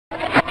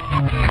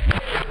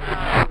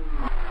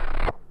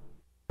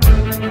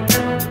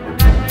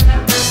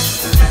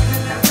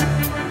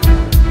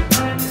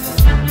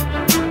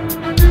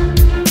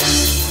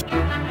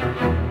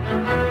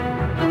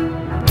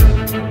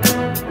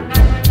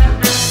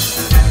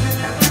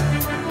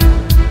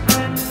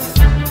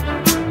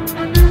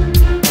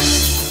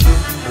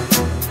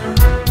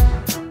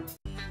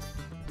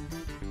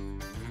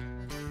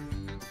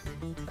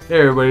Hey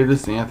everybody,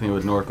 this is Anthony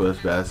with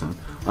Northwest Bass, and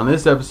on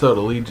this episode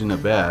of Legion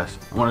of Bass,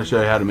 I want to show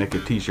you how to make a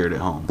t-shirt at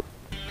home.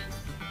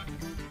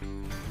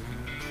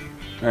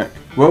 Alright,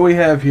 what we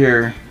have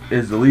here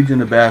is the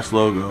Legion of Bass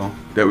logo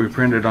that we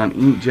printed on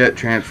inkjet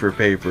transfer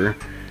paper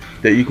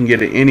that you can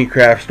get at any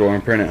craft store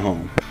and print at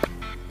home.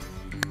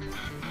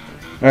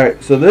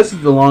 Alright, so this is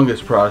the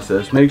longest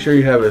process. Make sure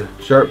you have a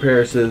sharp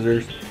pair of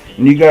scissors,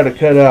 and you got to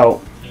cut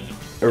out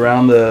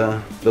around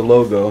the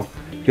logo,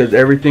 because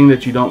everything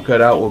that you don't cut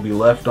out will be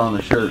left on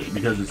the shirt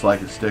because it's like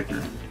a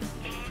sticker.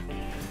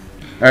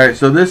 Alright,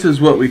 so this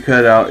is what we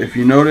cut out. If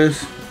you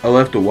notice, I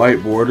left a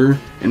white border,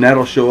 and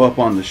that'll show up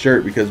on the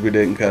shirt because we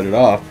didn't cut it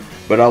off,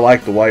 but I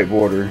like the white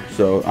border,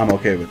 so I'm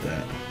okay with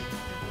that.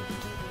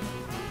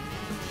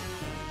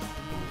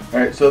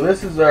 Alright, so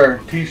this is our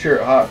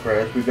t-shirt hot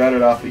press. We got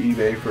it off of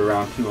eBay for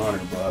around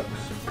 200 bucks.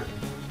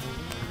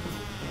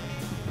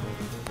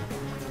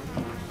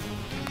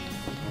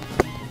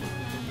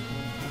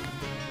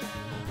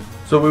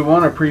 So we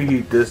want to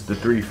preheat this to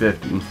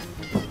 350.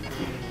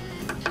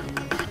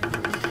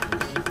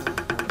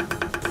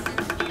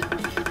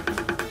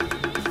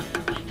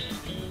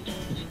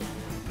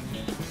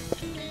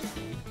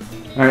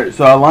 Alright,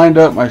 so I lined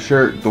up my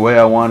shirt the way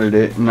I wanted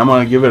it, and I'm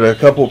going to give it a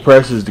couple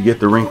presses to get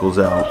the wrinkles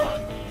out.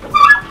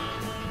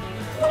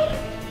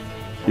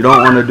 You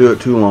don't want to do it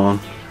too long,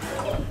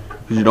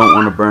 because you don't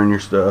want to burn your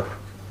stuff.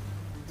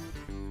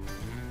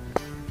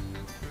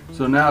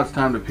 So now it's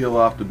time to peel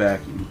off the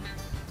backing.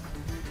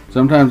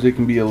 Sometimes it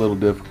can be a little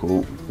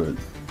difficult, but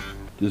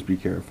just be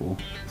careful.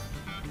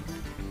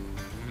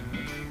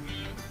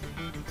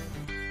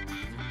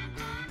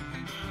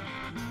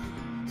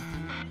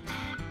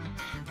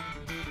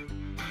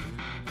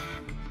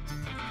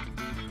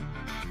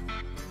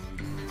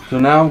 So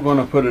now I'm going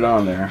to put it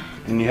on there,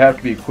 and you have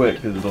to be quick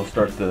because it'll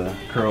start to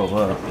curl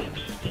up.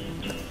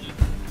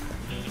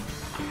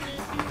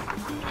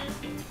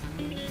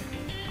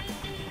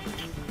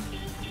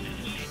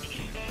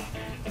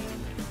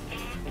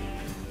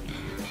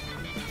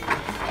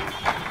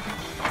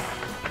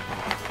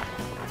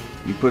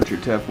 You put your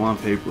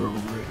Teflon paper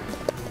over it.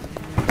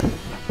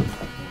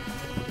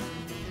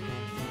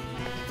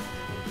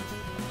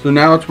 So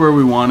now it's where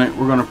we want it.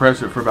 We're going to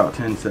press it for about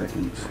 10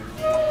 seconds.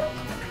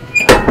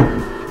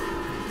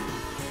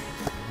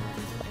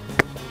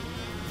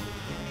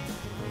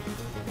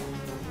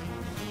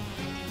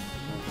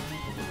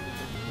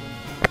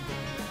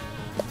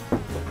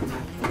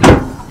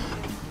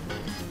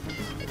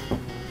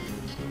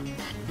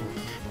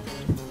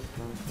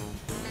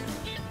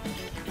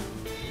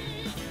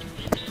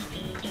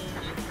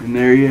 And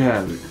there you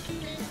have it.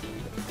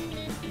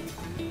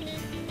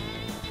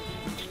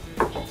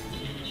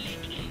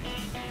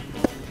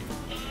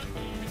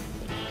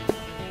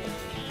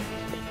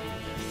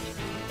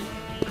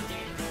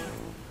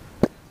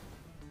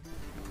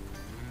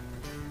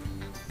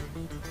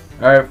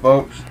 Alright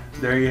folks,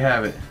 there you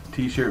have it.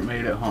 T-shirt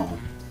made at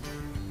home.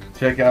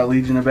 Check out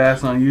Legion of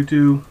Bass on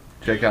YouTube.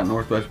 Check out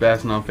Northwest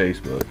Bass on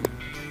Facebook.